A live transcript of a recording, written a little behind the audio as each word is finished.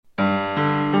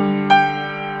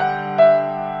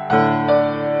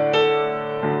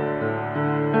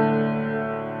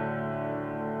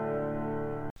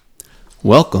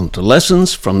Welcome to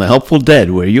Lessons from the Helpful Dead,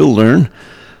 where you'll learn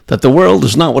that the world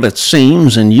is not what it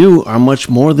seems and you are much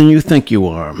more than you think you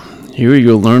are. Here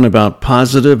you'll learn about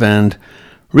positive and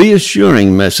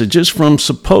reassuring messages from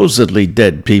supposedly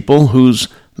dead people whose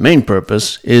main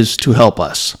purpose is to help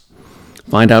us.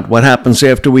 Find out what happens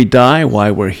after we die,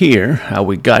 why we're here, how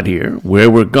we got here,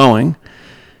 where we're going,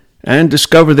 and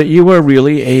discover that you are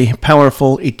really a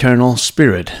powerful, eternal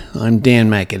spirit. I'm Dan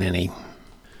McEnany.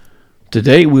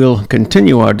 Today we'll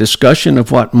continue our discussion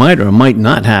of what might or might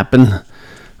not happen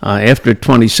after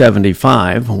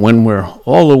 2075, when we're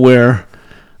all aware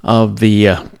of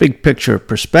the big picture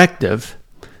perspective,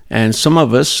 and some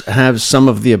of us have some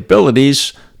of the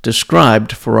abilities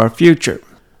described for our future.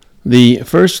 The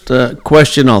first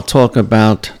question I'll talk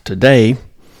about today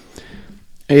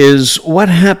is what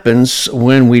happens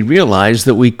when we realize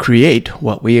that we create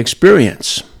what we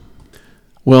experience.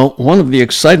 Well, one of the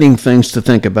exciting things to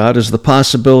think about is the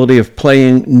possibility of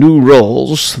playing new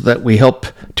roles that we help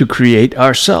to create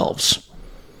ourselves.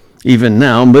 Even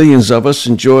now, millions of us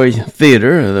enjoy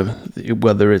theater,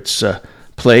 whether it's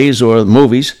plays or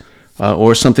movies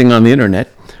or something on the internet,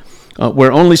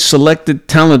 where only selected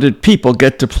talented people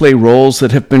get to play roles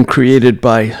that have been created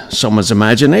by someone's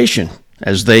imagination,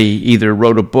 as they either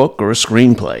wrote a book or a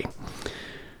screenplay.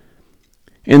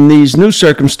 In these new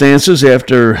circumstances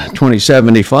after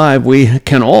 2075, we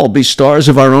can all be stars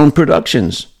of our own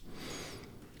productions,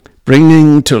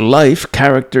 bringing to life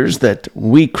characters that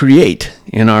we create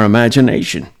in our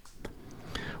imagination.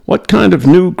 What kind of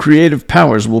new creative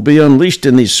powers will be unleashed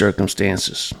in these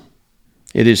circumstances?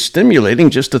 It is stimulating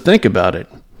just to think about it.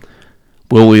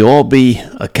 Will we all be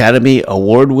Academy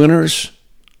Award winners?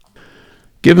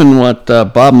 Given what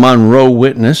Bob Monroe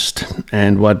witnessed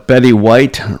and what Betty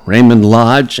White, Raymond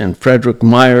Lodge, and Frederick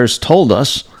Myers told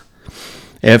us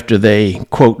after they,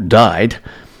 quote, died,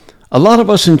 a lot of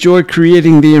us enjoy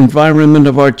creating the environment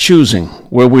of our choosing,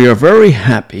 where we are very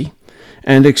happy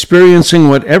and experiencing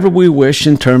whatever we wish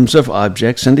in terms of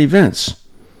objects and events.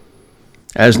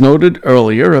 As noted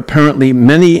earlier, apparently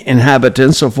many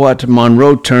inhabitants of what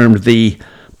Monroe termed the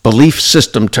belief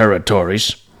system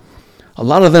territories, a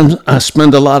lot of them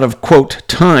spend a lot of, quote,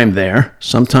 time there,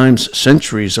 sometimes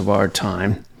centuries of our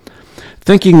time,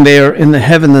 thinking they are in the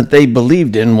heaven that they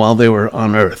believed in while they were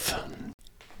on earth.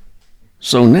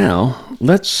 So now,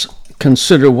 let's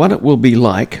consider what it will be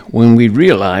like when we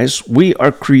realize we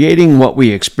are creating what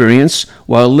we experience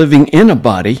while living in a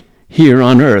body here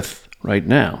on earth right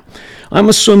now. I'm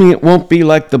assuming it won't be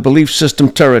like the belief system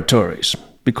territories,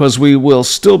 because we will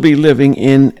still be living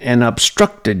in an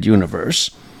obstructed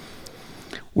universe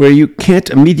where you can't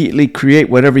immediately create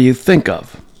whatever you think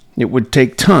of. It would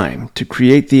take time to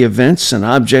create the events and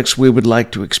objects we would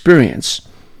like to experience.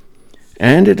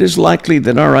 And it is likely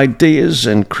that our ideas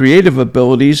and creative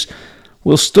abilities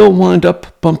will still wind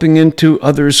up bumping into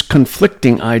others'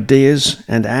 conflicting ideas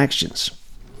and actions.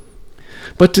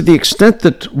 But to the extent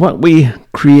that what we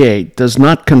create does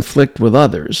not conflict with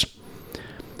others,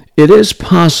 it is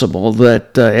possible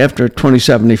that after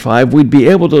 2075 we'd be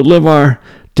able to live our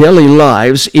daily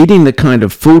lives eating the kind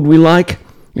of food we like,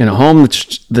 in a home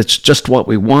that's just what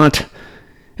we want,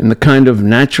 in the kind of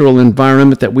natural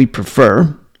environment that we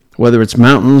prefer, whether it's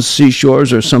mountains,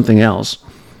 seashores, or something else,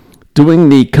 doing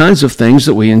the kinds of things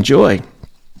that we enjoy.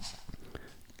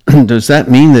 Does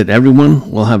that mean that everyone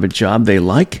will have a job they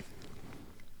like?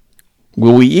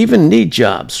 Will we even need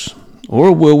jobs?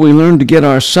 Or will we learn to get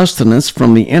our sustenance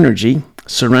from the energy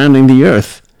surrounding the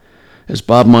earth, as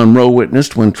Bob Monroe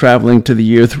witnessed when traveling to the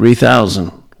year 3000,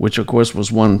 which of course was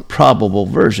one probable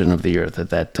version of the earth at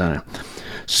that time?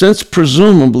 Since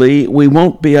presumably we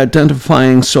won't be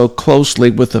identifying so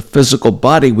closely with the physical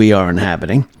body we are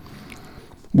inhabiting,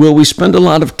 will we spend a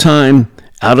lot of time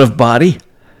out of body,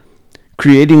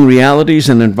 creating realities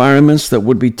and environments that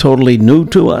would be totally new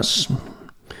to us?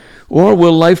 Or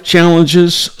will life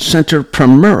challenges center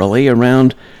primarily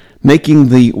around making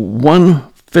the one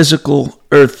physical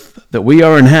earth that we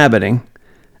are inhabiting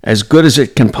as good as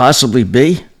it can possibly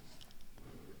be?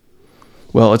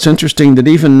 Well, it's interesting that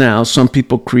even now some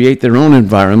people create their own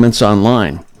environments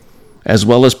online, as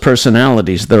well as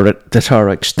personalities that are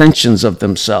extensions of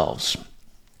themselves,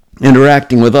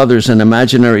 interacting with others in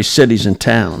imaginary cities and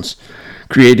towns,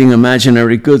 creating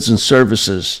imaginary goods and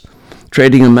services,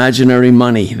 trading imaginary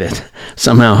money that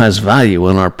somehow has value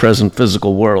in our present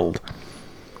physical world.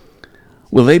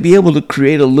 Will they be able to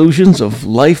create illusions of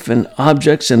life and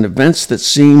objects and events that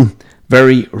seem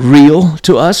very real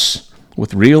to us,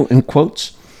 with real in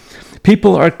quotes?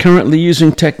 People are currently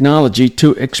using technology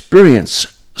to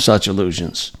experience such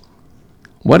illusions.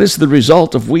 What is the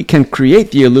result if we can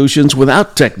create the illusions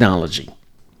without technology?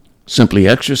 simply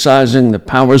exercising the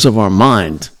powers of our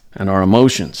mind and our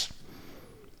emotions.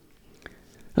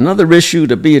 Another issue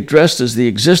to be addressed is the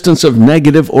existence of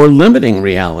negative or limiting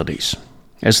realities.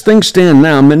 As things stand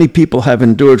now, many people have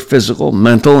endured physical,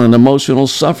 mental, and emotional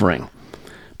suffering,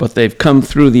 but they've come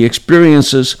through the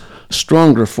experiences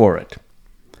stronger for it.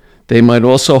 They might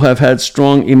also have had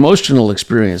strong emotional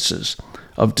experiences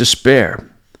of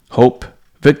despair, hope,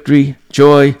 victory,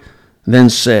 joy, then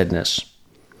sadness.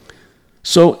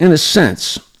 So, in a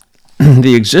sense,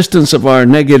 the existence of our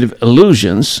negative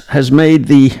illusions has made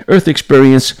the earth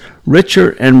experience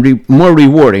richer and more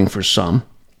rewarding for some,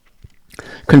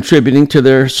 contributing to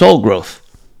their soul growth.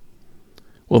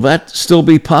 Will that still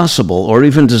be possible or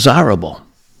even desirable?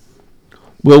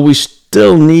 Will we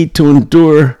still need to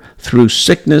endure through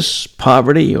sickness,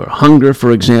 poverty, or hunger,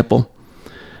 for example?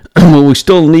 Will we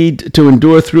still need to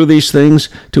endure through these things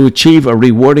to achieve a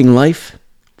rewarding life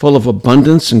full of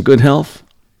abundance and good health?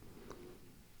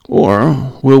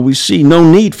 Or will we see no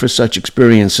need for such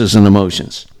experiences and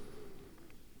emotions?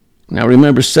 Now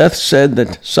remember, Seth said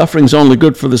that suffering's only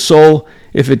good for the soul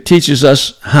if it teaches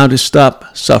us how to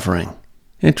stop suffering.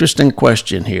 Interesting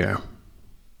question here.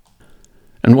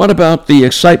 And what about the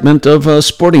excitement of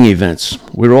sporting events?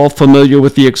 We're all familiar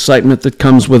with the excitement that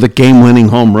comes with a game-winning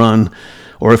home run,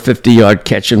 or a 50-yard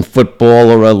catch in football,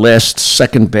 or a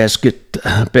last-second basket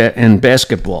in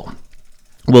basketball.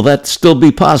 Will that still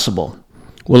be possible?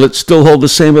 Will it still hold the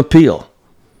same appeal?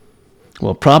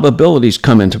 Well, probabilities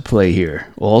come into play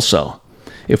here also.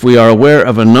 If we are aware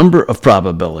of a number of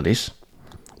probabilities,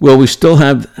 will we still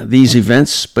have these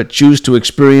events but choose to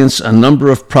experience a number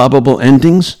of probable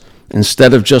endings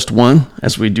instead of just one,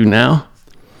 as we do now?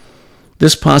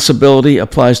 This possibility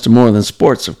applies to more than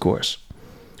sports, of course.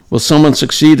 Will someone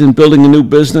succeed in building a new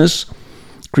business,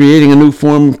 creating a new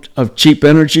form of cheap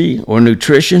energy or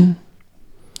nutrition?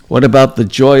 What about the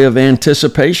joy of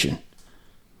anticipation?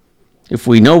 If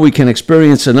we know we can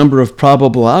experience a number of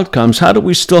probable outcomes, how do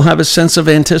we still have a sense of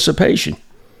anticipation?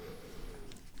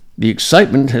 The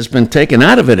excitement has been taken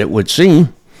out of it, it would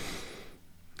seem.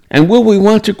 And will we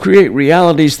want to create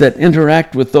realities that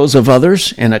interact with those of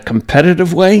others in a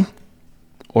competitive way,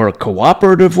 or a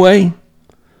cooperative way,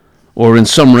 or in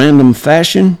some random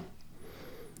fashion,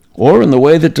 or in the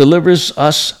way that delivers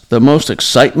us the most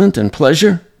excitement and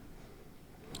pleasure?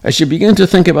 As you begin to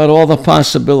think about all the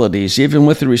possibilities, even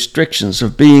with the restrictions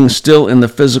of being still in the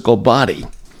physical body,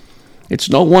 it's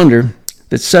no wonder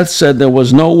that Seth said there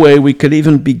was no way we could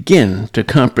even begin to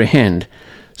comprehend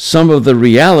some of the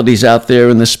realities out there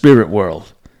in the spirit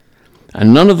world.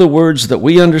 And none of the words that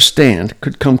we understand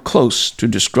could come close to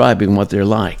describing what they're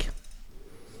like.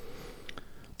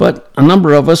 But a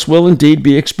number of us will indeed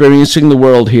be experiencing the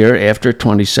world here after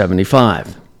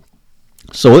 2075.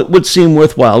 So it would seem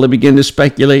worthwhile to begin to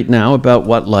speculate now about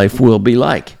what life will be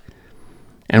like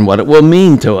and what it will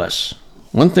mean to us.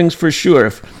 One thing's for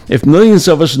sure, if millions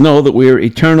of us know that we are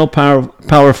eternal,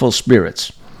 powerful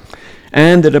spirits,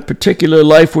 and that a particular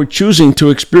life we're choosing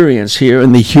to experience here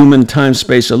in the human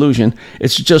time-space illusion,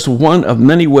 it's just one of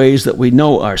many ways that we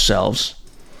know ourselves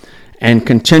and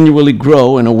continually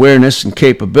grow in awareness and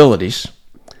capabilities,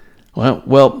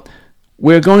 well,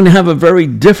 we're going to have a very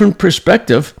different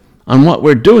perspective on what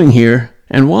we're doing here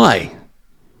and why.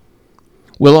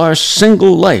 Will our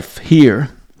single life here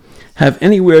have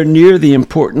anywhere near the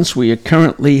importance we are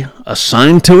currently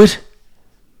assigned to it?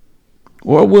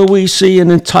 Or will we see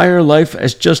an entire life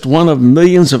as just one of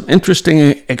millions of interesting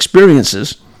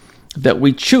experiences that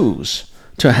we choose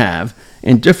to have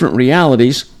in different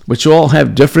realities, which all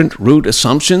have different root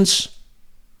assumptions?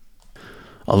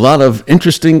 A lot of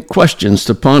interesting questions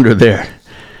to ponder there.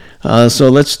 So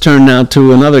let's turn now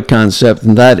to another concept,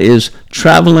 and that is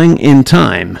traveling in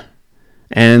time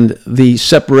and the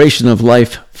separation of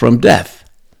life from death.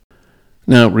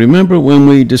 Now, remember when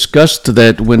we discussed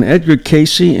that when Edgar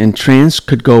Cayce in trance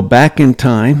could go back in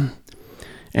time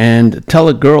and tell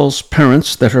a girl's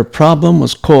parents that her problem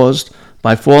was caused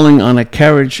by falling on a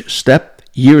carriage step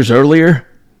years earlier?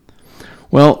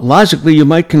 Well, logically, you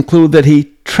might conclude that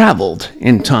he traveled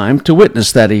in time to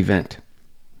witness that event.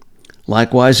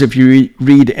 Likewise, if you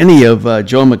read any of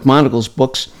Joe McMonagle's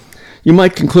books, you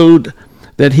might conclude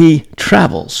that he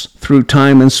travels through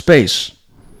time and space.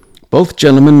 Both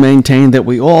gentlemen maintain that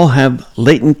we all have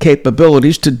latent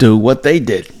capabilities to do what they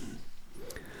did.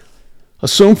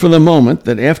 Assume for the moment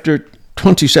that after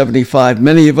 2075,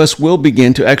 many of us will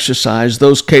begin to exercise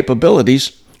those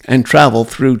capabilities and travel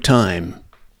through time.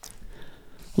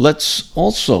 Let's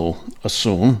also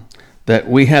assume that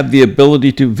we have the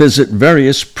ability to visit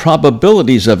various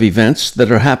probabilities of events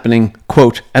that are happening,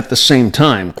 quote, at the same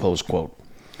time, close quote.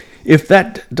 If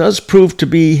that does prove to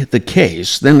be the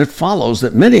case, then it follows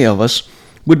that many of us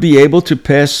would be able to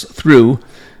pass through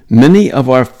many of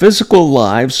our physical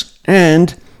lives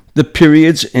and the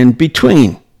periods in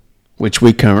between, which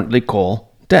we currently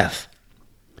call death,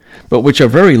 but which are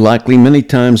very likely many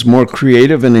times more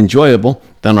creative and enjoyable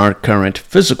than our current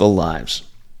physical lives.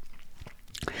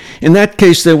 In that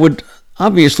case, there would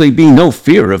obviously be no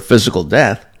fear of physical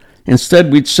death.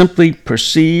 Instead, we'd simply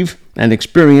perceive and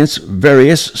experience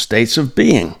various states of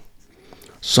being,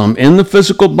 some in the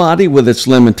physical body with its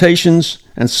limitations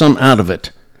and some out of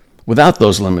it without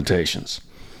those limitations.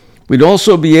 We'd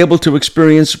also be able to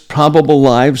experience probable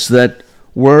lives that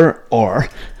were or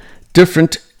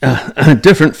different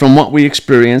from what we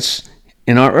experience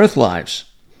in our earth lives.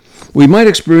 We might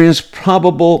experience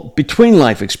probable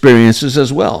between-life experiences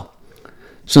as well,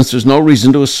 since there's no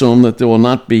reason to assume that there will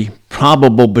not be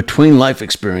probable between-life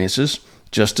experiences,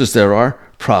 just as there are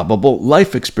probable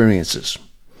life experiences.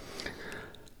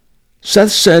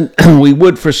 Seth said we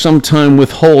would for some time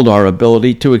withhold our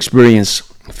ability to experience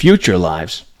future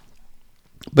lives.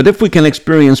 But if we can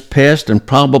experience past and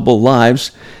probable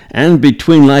lives and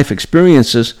between-life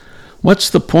experiences, what's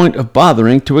the point of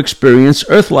bothering to experience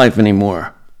earth life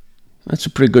anymore? That's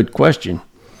a pretty good question.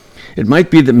 It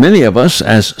might be that many of us,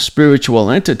 as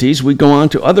spiritual entities, we go on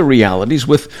to other realities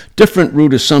with different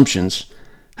root assumptions,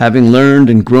 having learned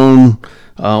and grown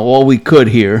all we could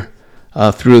here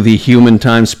through the human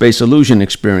time-space illusion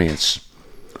experience.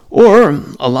 Or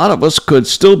a lot of us could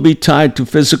still be tied to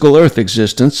physical earth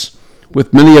existence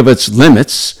with many of its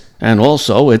limits and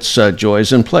also its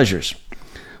joys and pleasures.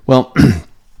 Well,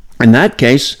 in that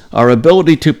case, our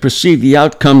ability to perceive the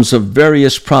outcomes of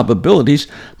various probabilities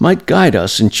might guide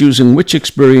us in choosing which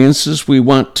experiences we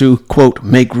want to, quote,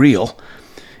 make real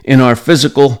in our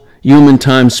physical human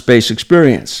time-space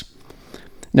experience.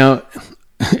 Now,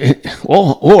 it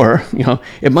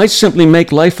might simply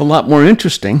make life a lot more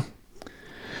interesting,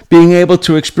 being able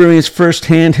to experience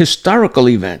firsthand historical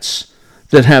events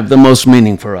that have the most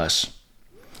meaning for us,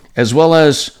 as well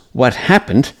as what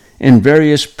happened in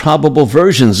various probable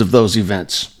versions of those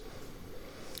events.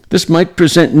 This might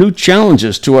present new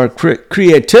challenges to our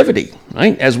creativity,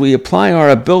 right? As we apply our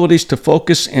abilities to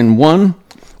focus in one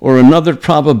or another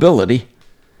probability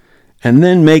and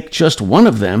then make just one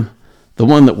of them the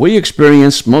one that we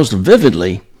experience most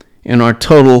vividly in our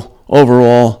total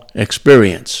overall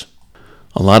experience.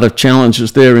 A lot of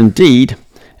challenges there indeed,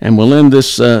 and we'll end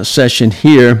this session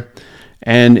here.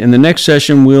 And in the next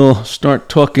session, we'll start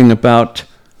talking about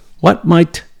what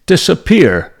might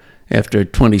disappear after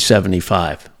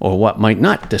 2075, or what might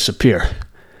not disappear.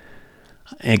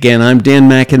 Again, I'm Dan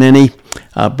McEnany,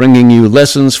 bringing you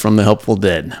Lessons from the Helpful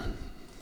Dead.